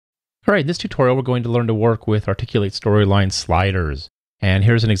All right, in this tutorial, we're going to learn to work with Articulate Storyline sliders. And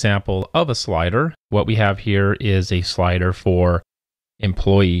here's an example of a slider. What we have here is a slider for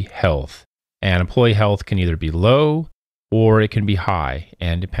employee health. And employee health can either be low or it can be high.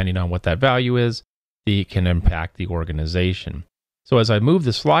 And depending on what that value is, it can impact the organization. So as I move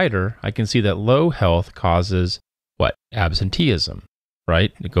the slider, I can see that low health causes what? Absenteeism,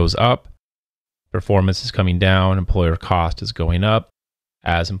 right? It goes up, performance is coming down, employer cost is going up.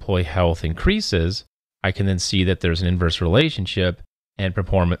 As employee health increases, I can then see that there's an inverse relationship and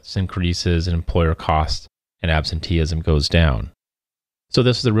performance increases and employer cost and absenteeism goes down. So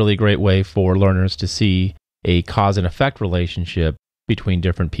this is a really great way for learners to see a cause and effect relationship between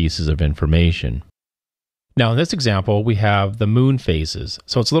different pieces of information. Now in this example, we have the moon phases.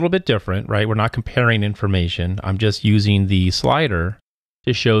 So it's a little bit different, right? We're not comparing information. I'm just using the slider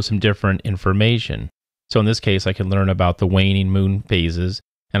to show some different information. So in this case, I can learn about the waning moon phases,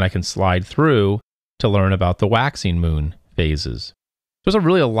 and I can slide through to learn about the waxing moon phases. There's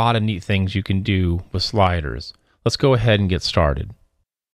really a lot of neat things you can do with sliders. Let's go ahead and get started.